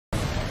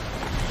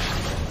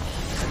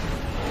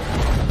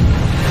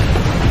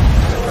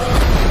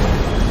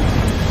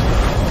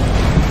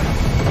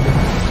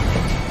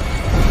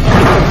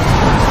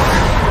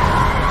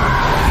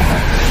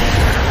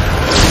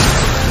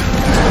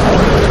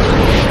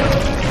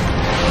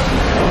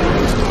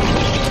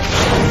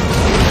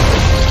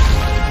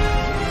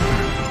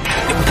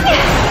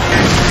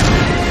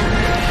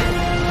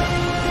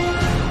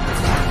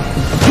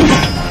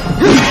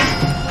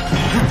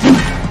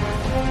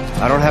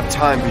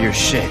time for your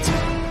shit.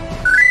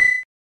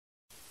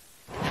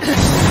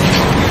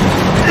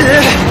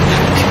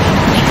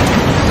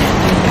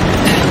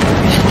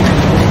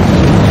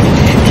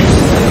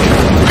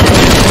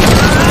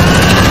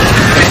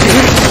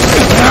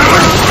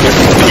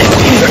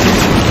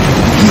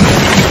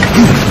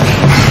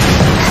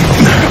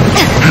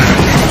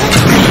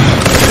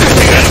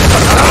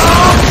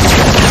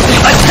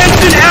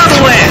 Attention,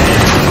 avalanche!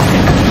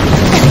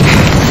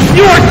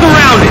 You are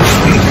surrounded!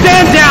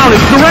 Stand down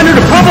and surrender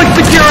to public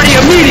security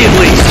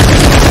immediately!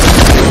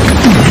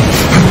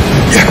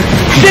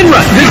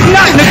 Shinra does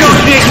not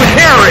negotiate with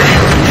terrorists!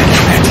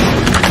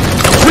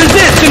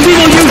 Resist and we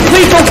will use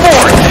lethal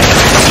force!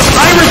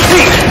 I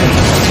repeat,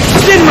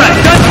 Shinra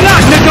does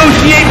not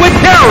negotiate with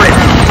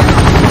terrorists!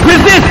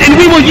 Resist and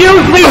we will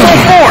use lethal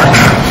force!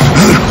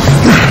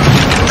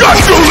 Got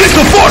you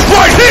lethal force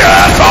right here,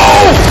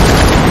 asshole!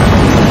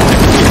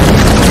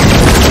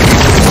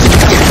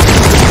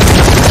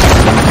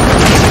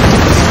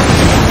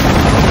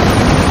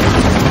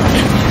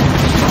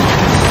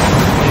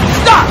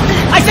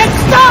 I said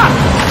stop!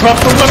 Drop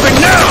the weapon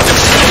now!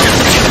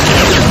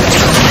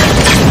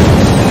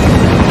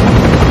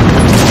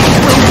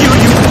 Screw you,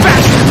 you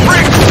bastard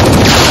prick!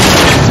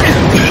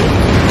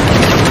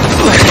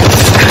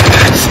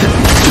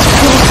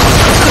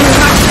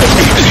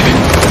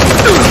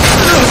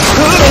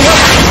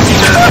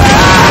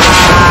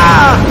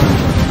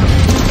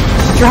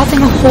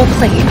 Dropping a whole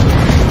plate.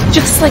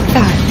 Just like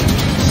that.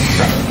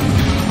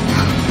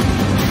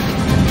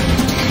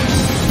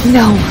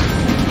 No.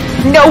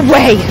 No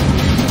way!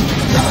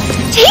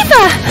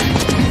 Tifa!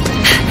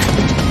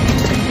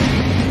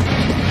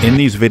 In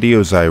these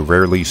videos, I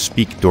rarely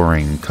speak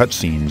during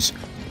cutscenes,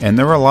 and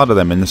there are a lot of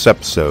them in this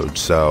episode,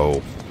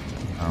 so,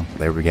 well,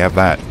 there we have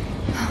that.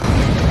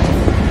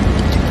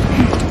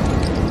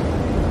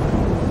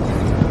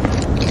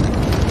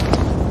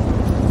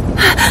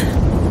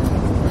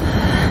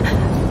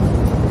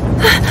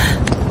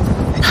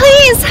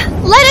 Please,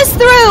 let us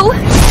through!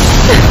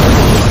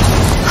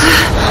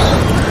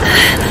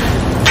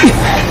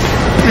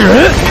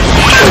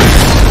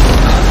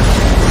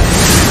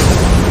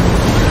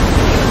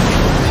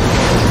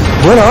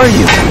 What are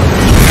you?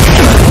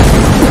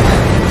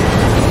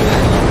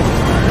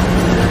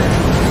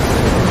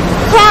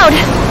 Cloud!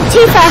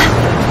 Tifa!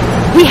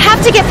 We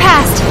have to get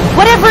past,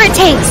 whatever it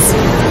takes!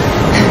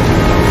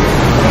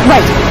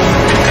 Right.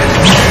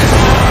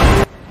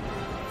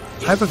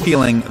 I have a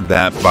feeling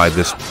that by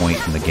this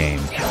point in the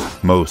game,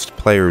 most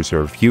players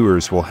or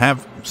viewers will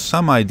have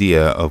some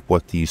idea of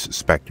what these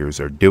specters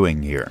are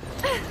doing here.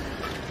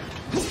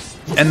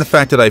 And the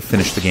fact that I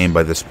finished the game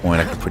by this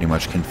point, I can pretty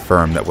much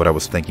confirm that what I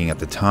was thinking at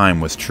the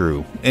time was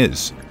true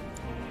is.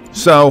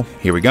 So,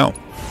 here we go.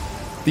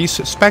 These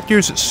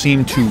specters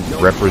seem to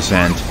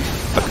represent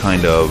a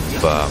kind of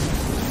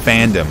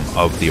fandom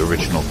of the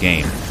original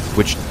game,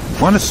 which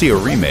want to see a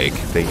remake.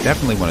 They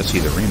definitely want to see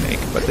the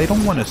remake, but they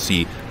don't want to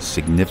see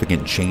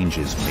significant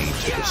changes made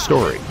to the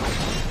story.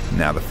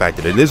 Now, the fact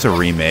that it is a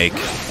remake,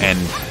 and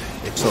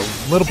it's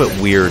a little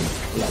bit weird,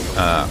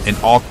 an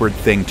awkward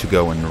thing to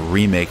go and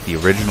remake the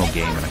original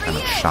game in a kind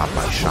of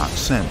shot-by-shot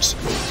sense.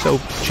 So,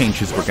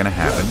 changes were going to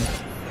happen.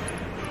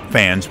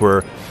 Fans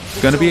were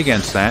going to be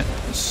against that,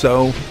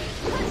 so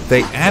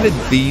they added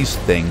these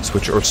things,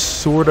 which are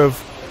sort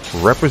of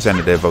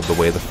representative of the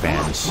way the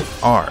fans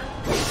are.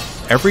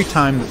 Every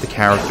time that the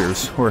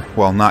characters, or,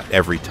 well, not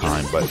every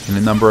time, but in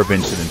a number of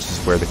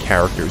incidences where the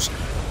characters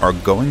are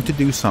going to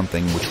do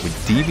something which would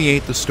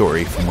deviate the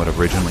story from what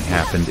originally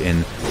happened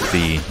in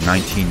the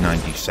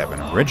 1997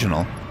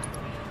 original,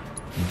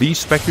 these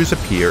specters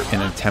appear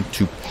in an attempt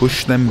to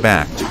push them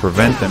back, to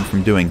prevent them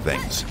from doing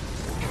things.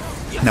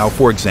 Now,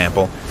 for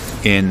example,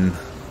 in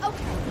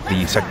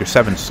the Sector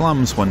 7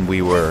 slums, when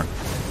we were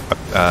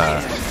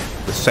the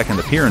second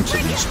appearance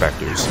of these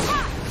specters,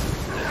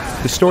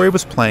 the story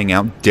was playing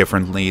out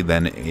differently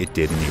than it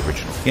did in the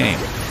original game.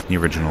 In the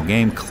original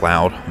game,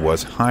 Cloud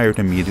was hired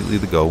immediately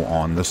to go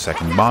on the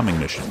second bombing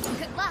mission.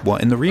 Well,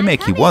 in the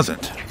remake, he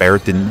wasn't.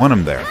 Barrett didn't want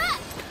him there.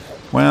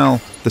 Well,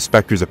 the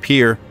specters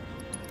appear.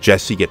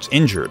 Jesse gets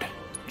injured.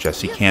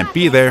 Jesse can't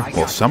be there.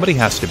 Well, somebody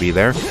has to be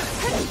there.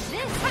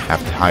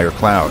 Have to hire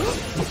Cloud.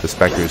 The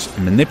specters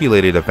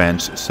manipulated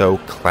events so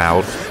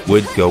Cloud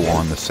would go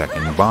on the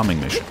second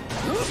bombing mission.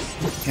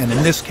 And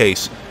in this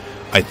case,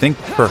 I think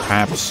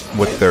perhaps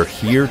what they're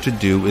here to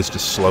do is to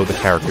slow the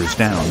characters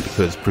down,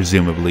 because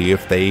presumably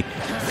if they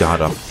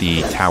got up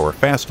the tower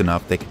fast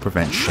enough, they could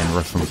prevent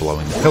Shinra from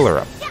blowing the pillar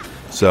up.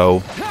 So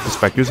the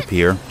specters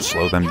appear,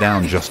 slow them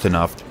down just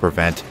enough to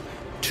prevent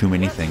too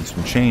many things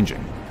from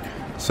changing.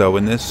 So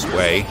in this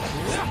way,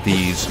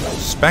 these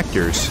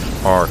specters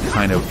are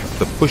kind of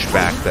the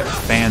pushback that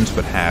fans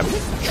would have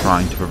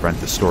trying to prevent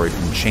the story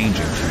from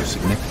changing too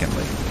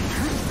significantly.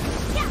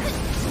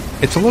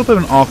 It's a little bit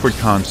of an awkward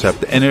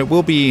concept, and it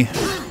will be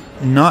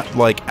not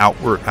like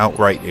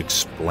outright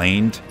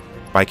explained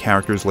by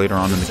characters later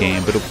on in the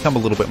game, but it'll become a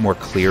little bit more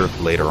clear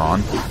later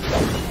on.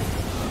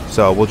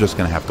 So we're just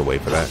going to have to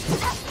wait for that.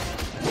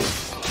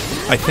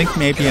 I think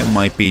maybe it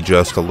might be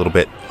just a little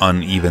bit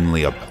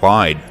unevenly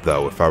applied,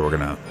 though, if I were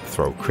going to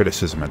throw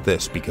criticism at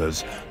this,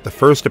 because the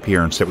first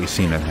appearance that we've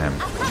seen of him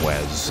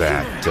was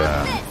at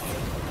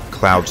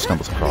Cloud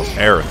stumbles across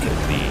Aerith in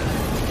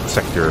the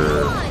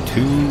Sector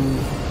 2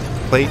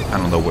 plate. I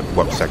don't know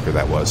what sector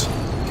that was,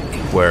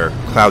 where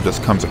Cloud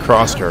just comes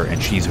across her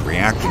and she's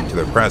reacting to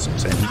their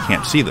presence and he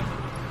can't see them.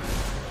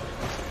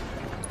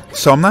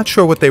 So I'm not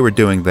sure what they were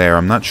doing there.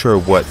 I'm not sure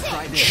what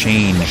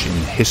change in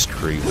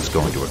history was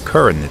going to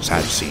occur in this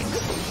scene,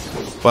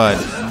 but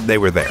they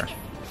were there.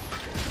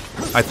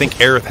 I think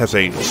Aerith has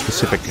a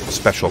specific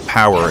special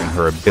power in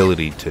her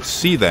ability to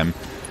see them,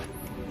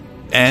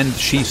 and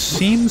she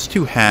seems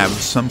to have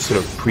some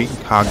sort of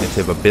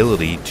precognitive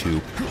ability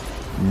to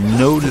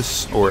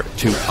notice or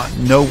to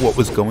know what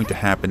was going to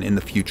happen in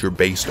the future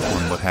based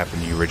on what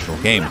happened in the original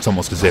game. It's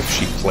almost as if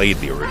she played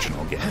the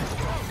original game.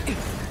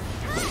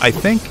 I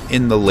think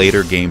in the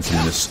later games in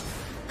this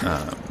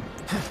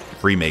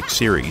remake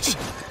series,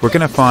 we're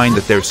going to find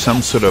that there's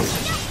some sort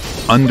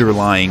of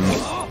underlying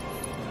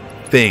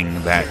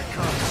thing that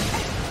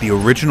the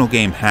original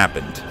game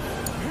happened,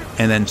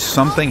 and then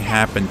something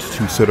happened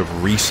to sort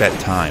of reset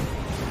time.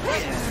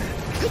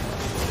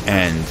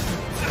 And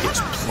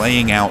it's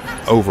playing out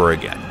over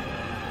again.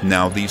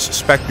 Now, these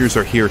specters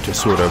are here to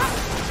sort of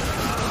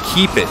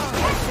keep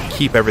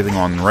everything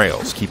on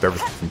rails, keep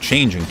everything from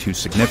changing too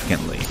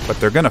significantly, but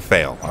they're going to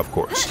fail, of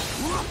course.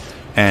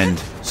 And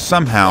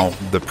somehow,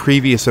 the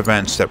previous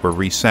events that were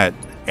reset,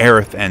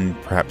 Aerith and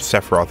perhaps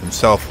Sephiroth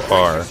himself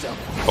are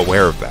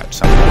aware of that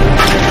somehow.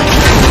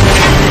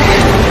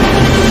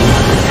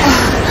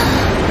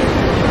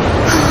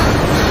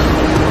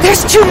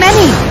 There's too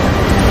many!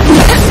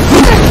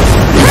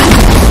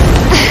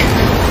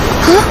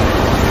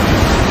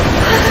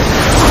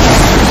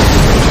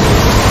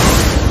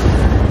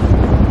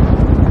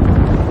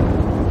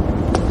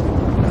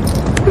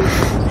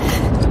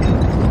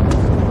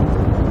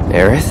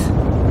 Aerith?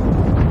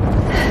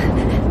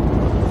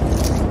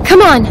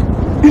 Come on!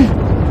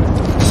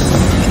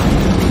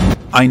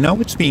 I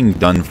know it's being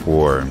done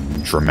for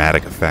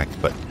dramatic effect,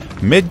 but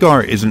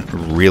Midgar isn't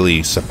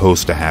really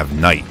supposed to have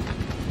night.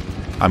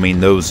 I mean,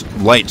 those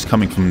lights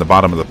coming from the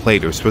bottom of the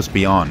plate are supposed to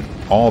be on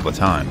all the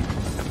time.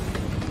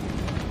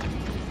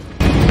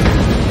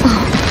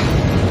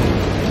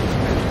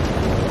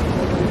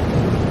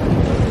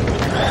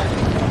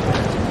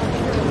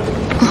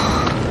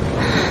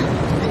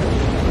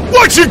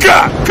 What you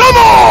got? Come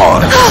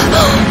on!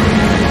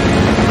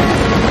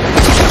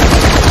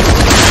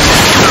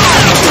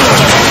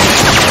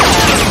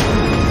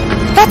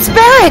 That's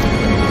Barret!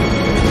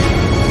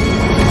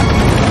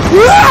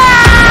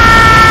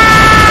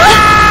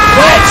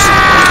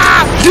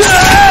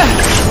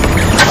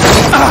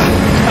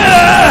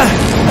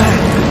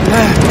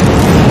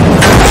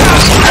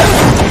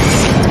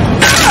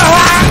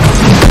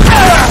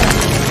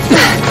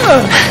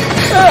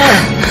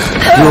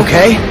 You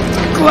okay?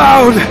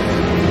 Cloud!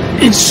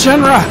 It's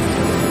Shenra!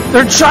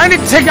 They're trying to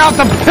take out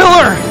the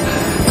pillar!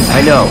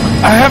 I know.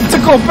 I have to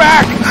go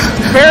back!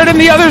 Barret and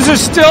the others are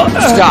still...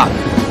 Stop.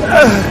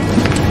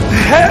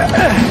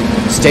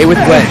 Stay with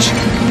Wedge.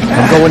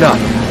 I'm going up.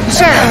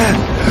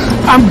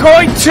 I'm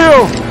going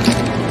too!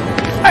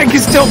 I can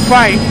still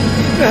fight.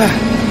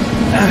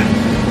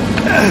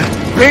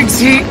 Biggs,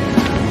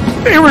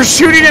 they were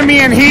shooting at me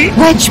and he...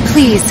 Wedge,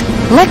 please.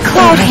 Let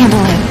Cloud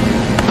handle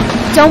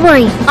it. Don't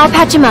worry, I'll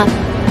patch him up.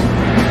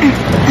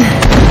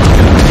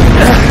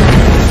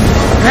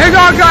 Hang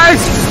on,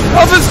 guys!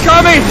 Help is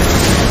coming!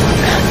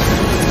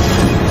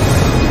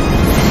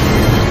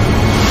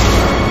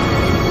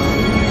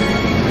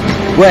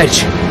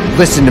 Wedge,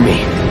 listen to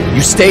me.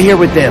 You stay here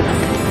with them.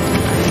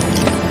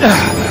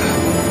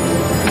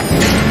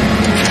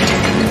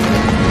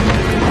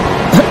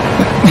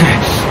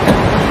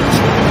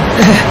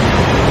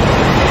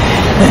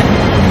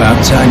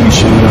 About time you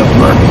showed up,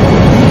 Mark.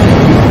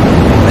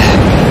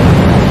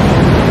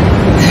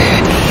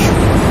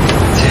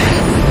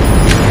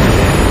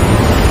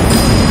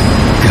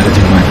 Gotta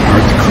do my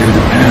part to clear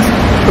the path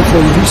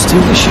before you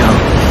steal the show.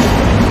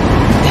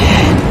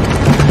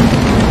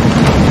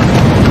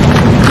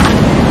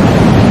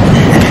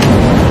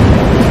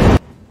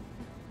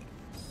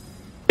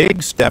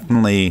 Biggs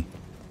definitely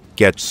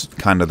gets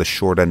kind of the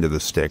short end of the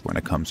stick when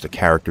it comes to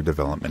character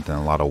development in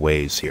a lot of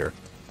ways here.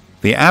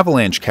 The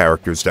Avalanche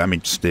characters, I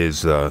mean,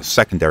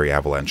 secondary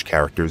Avalanche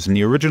characters in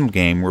the original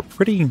game were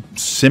pretty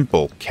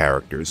simple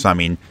characters. I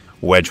mean,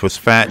 Wedge was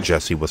fat,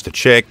 Jessie was the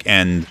chick,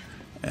 and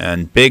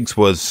Biggs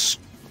was...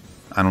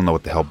 I don't know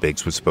what the hell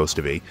Biggs was supposed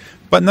to be.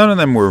 But none of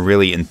them were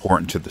really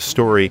important to the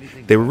story.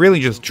 They were really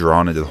just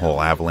drawn into the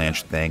whole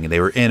Avalanche thing, and they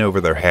were in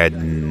over their head,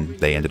 and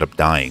they ended up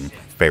dying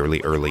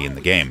fairly early in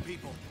the game.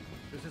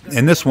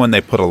 In this one,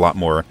 they put a lot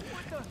more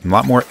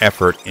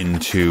effort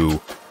into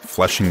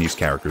fleshing these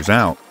characters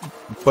out.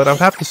 But I would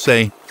have to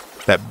say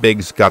that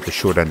Biggs got the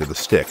short end of the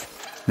stick.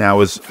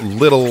 Now, as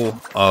little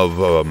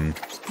of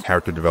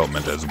character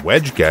development as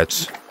Wedge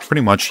gets,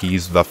 pretty much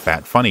he's the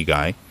fat, funny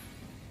guy.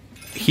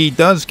 He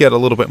does get a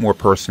little bit more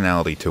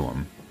personality to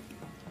him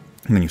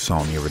than you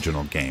saw in the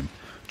original game.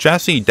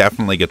 Jessie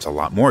definitely gets a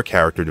lot more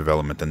character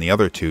development than the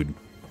other two.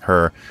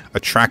 Her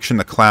attraction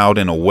to Cloud,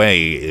 in a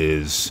way,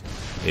 is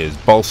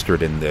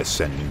bolstered in this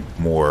and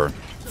more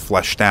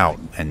fleshed out,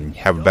 and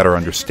have a better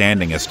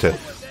understanding as to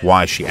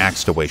why she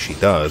acts the way she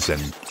does.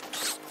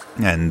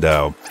 And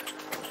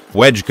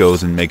Wedge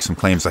goes and makes some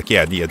claims like,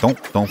 yeah, don't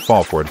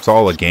fall for it. It's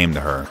all a game to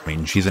her. I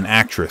mean, she's an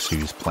actress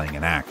who's playing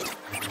an act.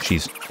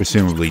 She's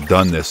presumably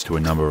done this to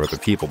a number of other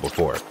people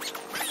before.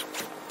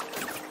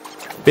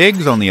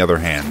 Biggs, on the other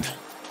hand,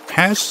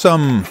 has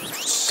some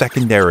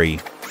secondary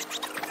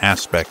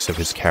aspects of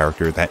his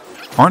character that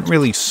aren't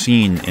really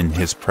seen in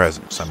his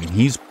presence. I mean,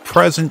 he's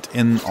present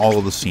in all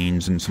of the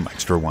scenes and some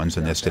extra ones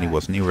in this that he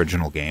was in the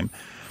original game.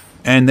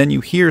 And then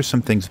you hear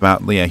some things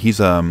about, yeah, he's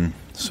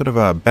sort of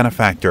a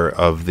benefactor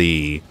of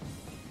the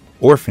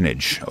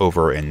orphanage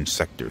over in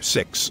Sector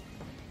 6.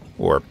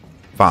 Or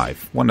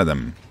 5. One of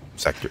them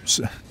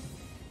sectors.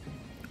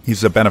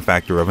 He's a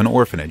benefactor of an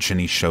orphanage, and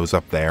he shows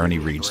up there and he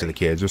reads to the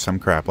kids or some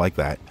crap like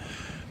that.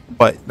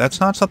 But that's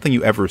not something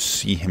you ever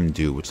see him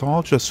do. It's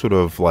all just sort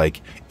of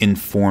like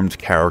informed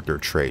character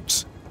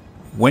traits.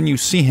 When you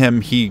see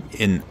him,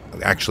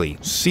 actually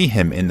see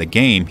him in the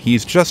game,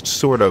 he's just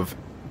sort of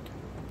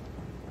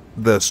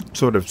the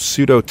sort of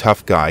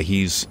pseudo-tough guy.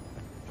 He's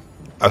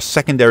a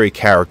secondary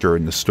character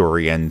in the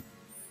story, and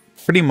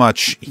pretty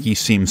much he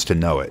seems to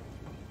know it.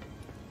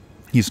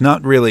 He's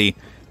not really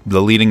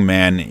the leading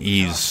man,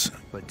 he's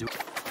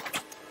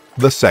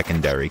the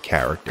secondary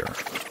character.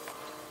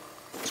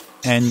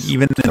 And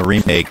even in the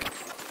remake,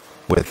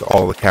 with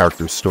all the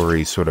character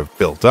stories sort of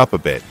built up a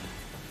bit,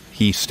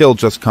 he still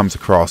just comes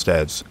across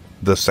as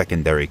the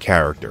secondary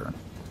character.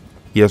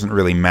 He doesn't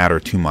really matter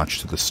too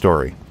much to the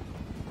story.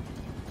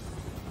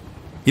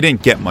 He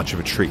didn't get much of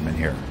a treatment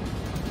here.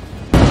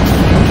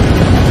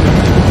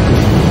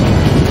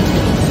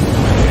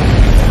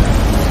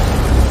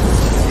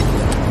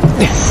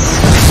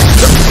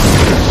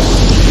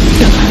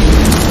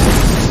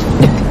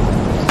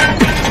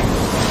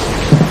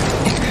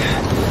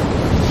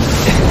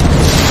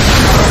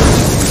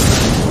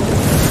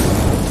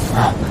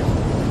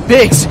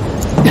 Biggs!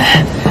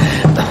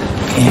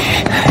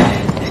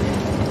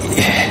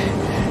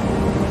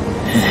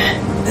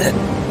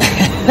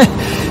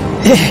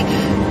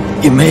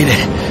 You made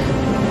it.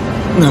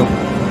 No,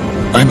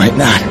 I might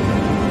not.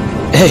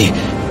 Hey,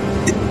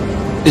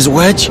 is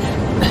Wedge?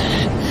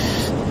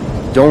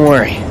 Don't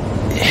worry.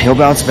 He'll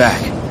bounce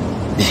back.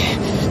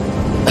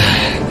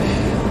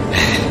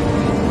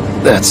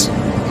 That's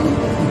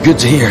good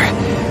to hear.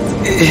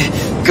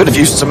 Could have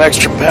used some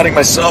extra padding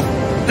myself.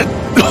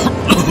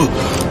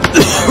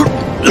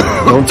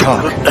 Don't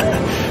talk.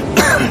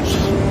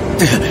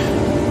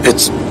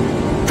 It's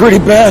pretty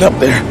bad up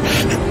there.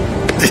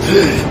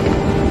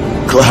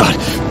 Cloud,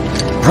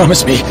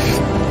 promise me,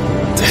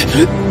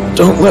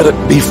 don't let it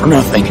be for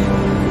nothing.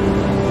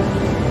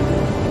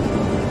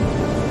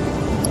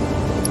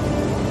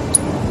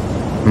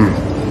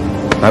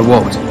 I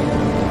won't.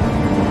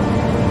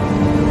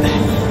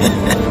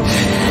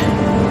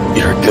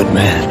 You're a good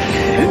man.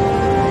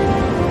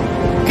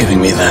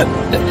 Giving me that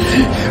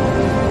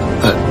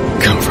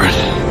comfort.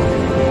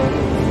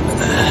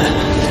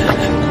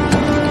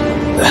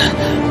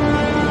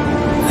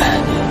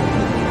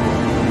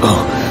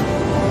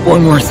 Oh,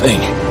 one more thing.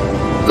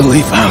 The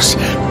Leaf House.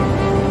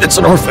 It's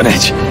an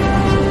orphanage.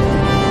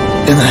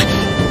 In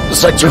the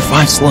Sector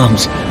 5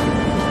 slums.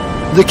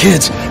 The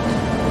kids,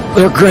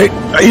 they're great.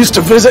 I used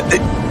to visit.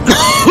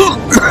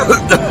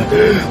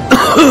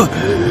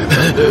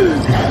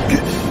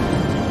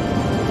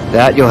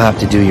 That you'll have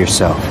to do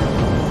yourself.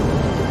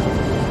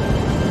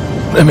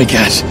 Let me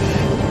guess.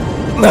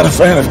 Not a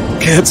fan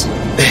of kids.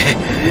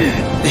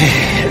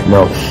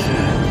 No.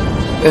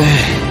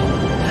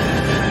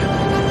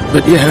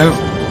 But you have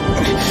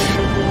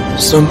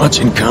so much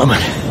in common.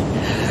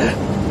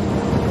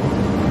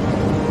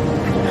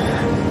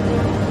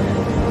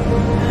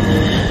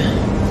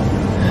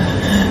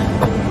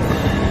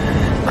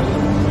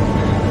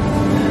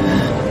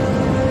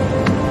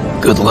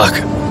 Good luck,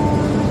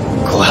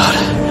 Cloud.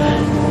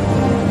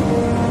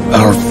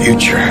 Our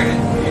future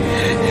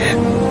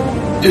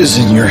is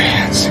in your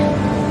hands.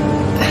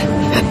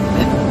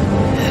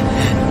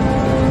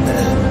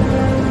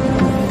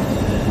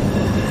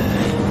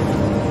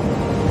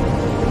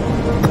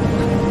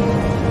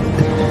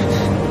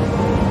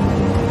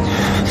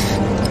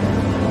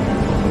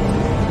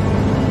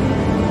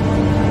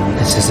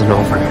 This isn't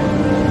over.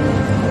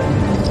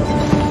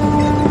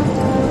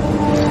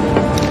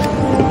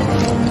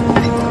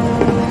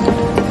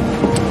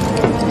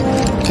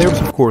 There's,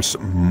 of course,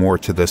 more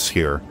to this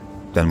here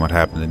than what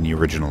happened in the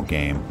original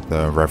game,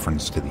 the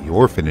reference to the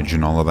orphanage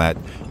and all of that,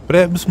 but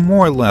it was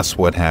more or less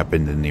what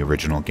happened in the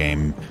original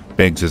game.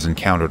 Biggs is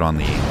encountered on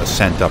the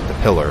ascent up the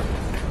pillar,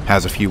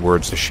 has a few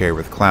words to share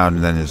with Cloud,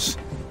 and then is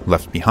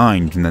left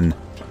behind, and then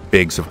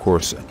Biggs, of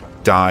course,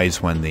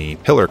 dies when the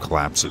pillar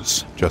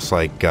collapses, just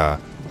like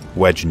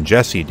Wedge and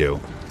Jessie do.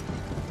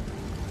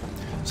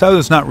 So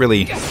there's not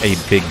really a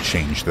big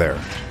change there.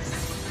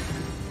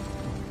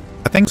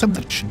 I think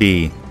something should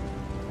be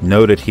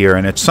noted here,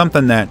 and it's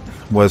something that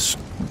was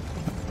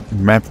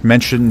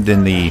mentioned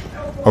in the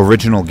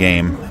original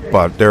game,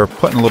 but they're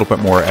putting a little bit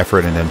more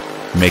effort into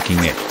making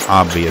it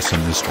obvious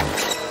in this one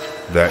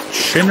that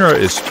Shinra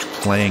is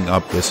playing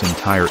up this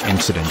entire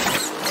incident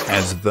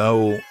as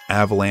though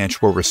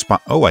Avalanche were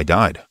Oh, I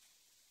died.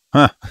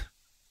 Huh.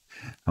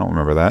 I don't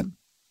remember that.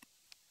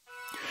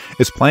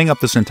 It's playing up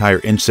this entire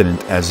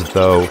incident as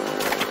though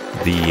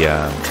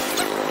the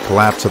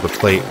collapse of the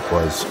plate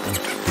was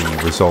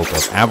the result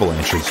of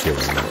Avalanche's doing.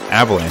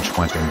 Avalanche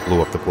went and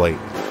blew up the plate.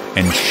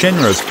 And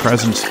Shinra's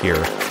presence here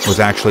was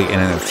actually in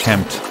an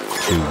attempt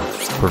to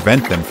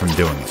prevent them from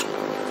doing it.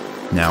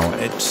 Now,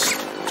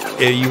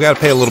 you got to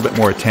pay a little bit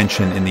more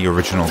attention in the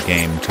original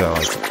game to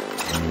like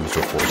news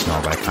reports and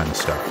all that kind of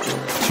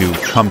stuff to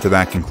come to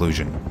that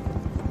conclusion.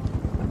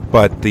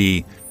 But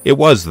it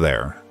was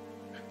there.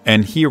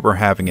 And here we're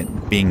having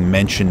it being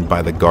mentioned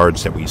by the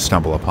guards that we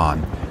stumble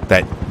upon,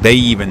 that they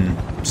even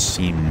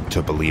seem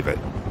to believe it.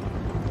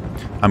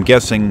 I'm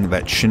guessing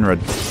that Shinra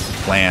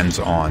plans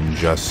on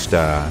just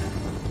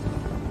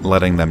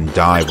letting them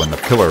die when the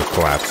pillar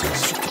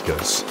collapses,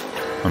 because,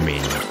 I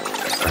mean,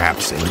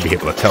 perhaps they would be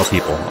able to tell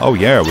people, oh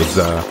yeah, it was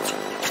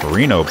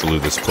Marino blew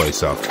this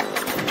place up,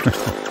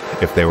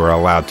 if they were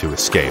allowed to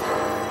escape.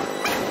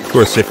 Of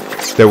course,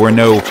 if there were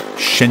no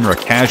Shinra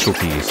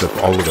casualties,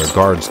 if all of their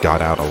guards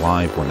got out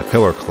alive when the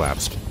pillar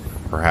collapsed,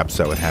 perhaps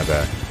that would have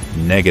a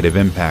negative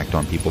impact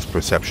on people's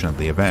perception of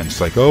the events.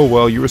 Like, oh,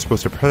 well, you were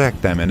supposed to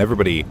protect them, and every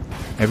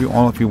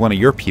one of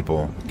your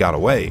people got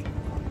away.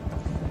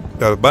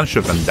 A bunch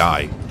of them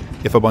die.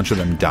 If a bunch of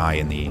them die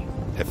in the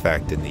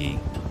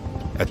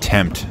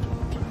attempt,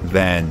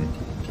 then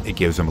it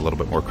gives them a little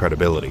bit more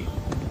credibility.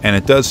 And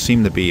it does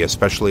seem to be,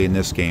 especially in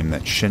this game,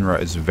 that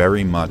Shinra is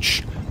very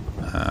much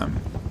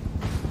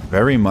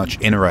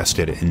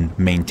interested in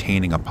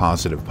maintaining a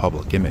positive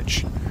public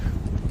image,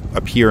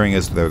 appearing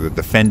as though they're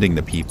defending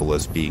the people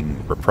as being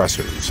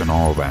repressors and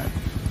all that.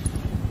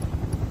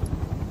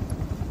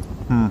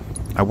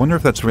 I wonder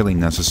if that's really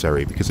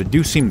necessary, because they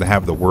do seem to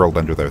have the world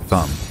under their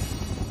thumb.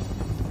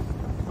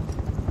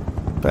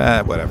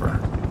 But whatever.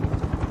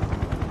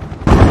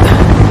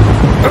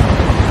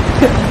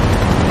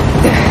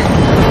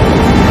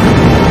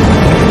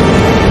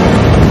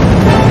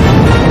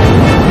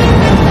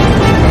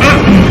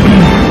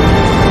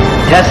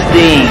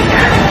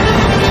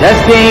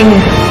 Testing.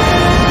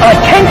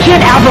 Attention,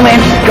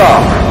 Avalanche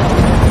scum!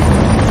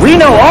 We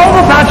know all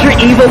about your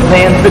evil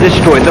plans to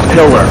destroy the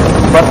pillar.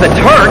 But the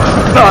Turks,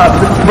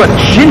 but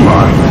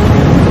Shinra,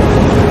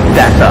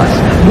 that's us,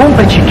 won't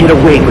let you get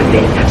away with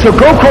it. So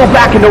go crawl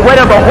back into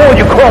whatever hole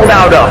you crawled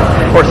out of,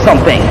 or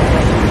something.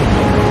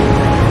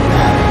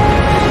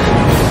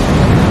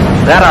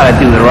 That ought to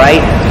do it,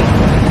 right?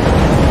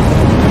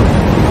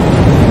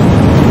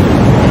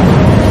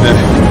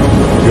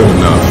 Good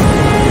enough.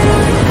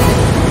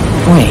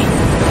 Wait,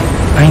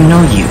 I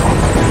know you.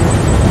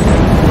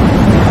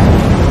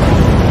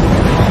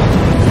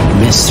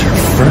 Mr.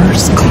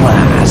 First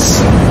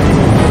Class.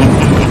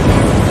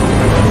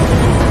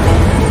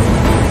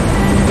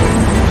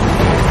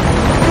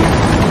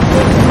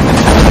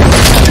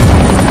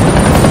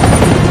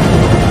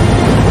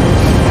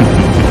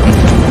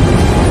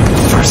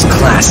 First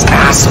Class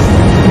asshole.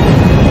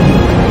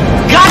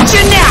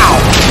 Gotcha now!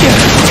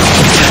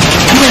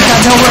 You ain't got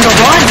nowhere to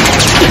run?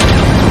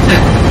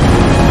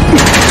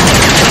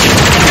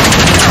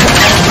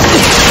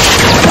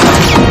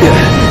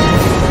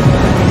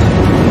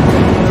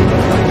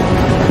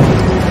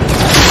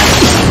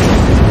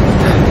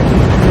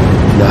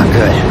 Not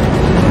good.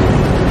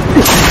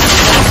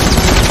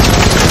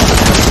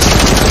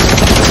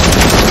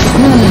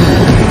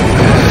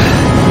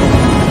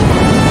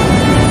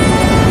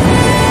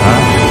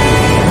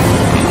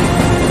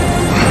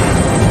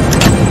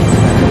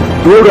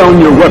 Throw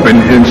down your weapon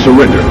and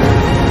surrender.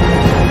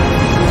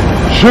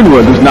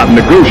 Shinra does not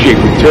negotiate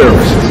with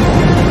terrorists.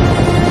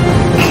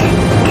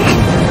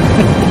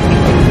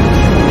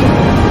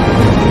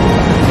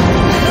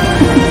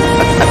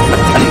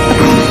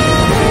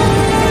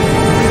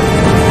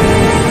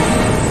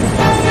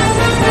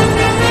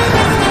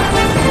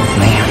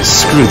 Man,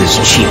 screw this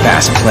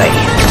cheap-ass play.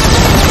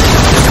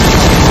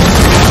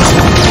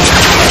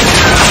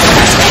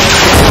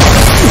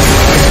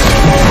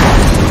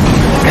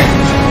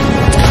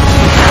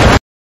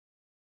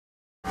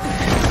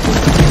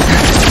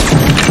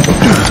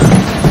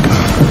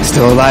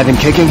 Still alive and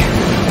kicking?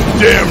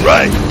 Damn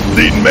right.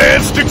 Leading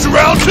man sticks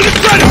around to the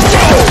credits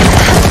roll.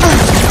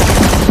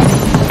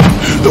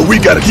 Though we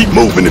gotta keep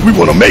moving if we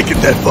want to make it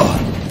that far.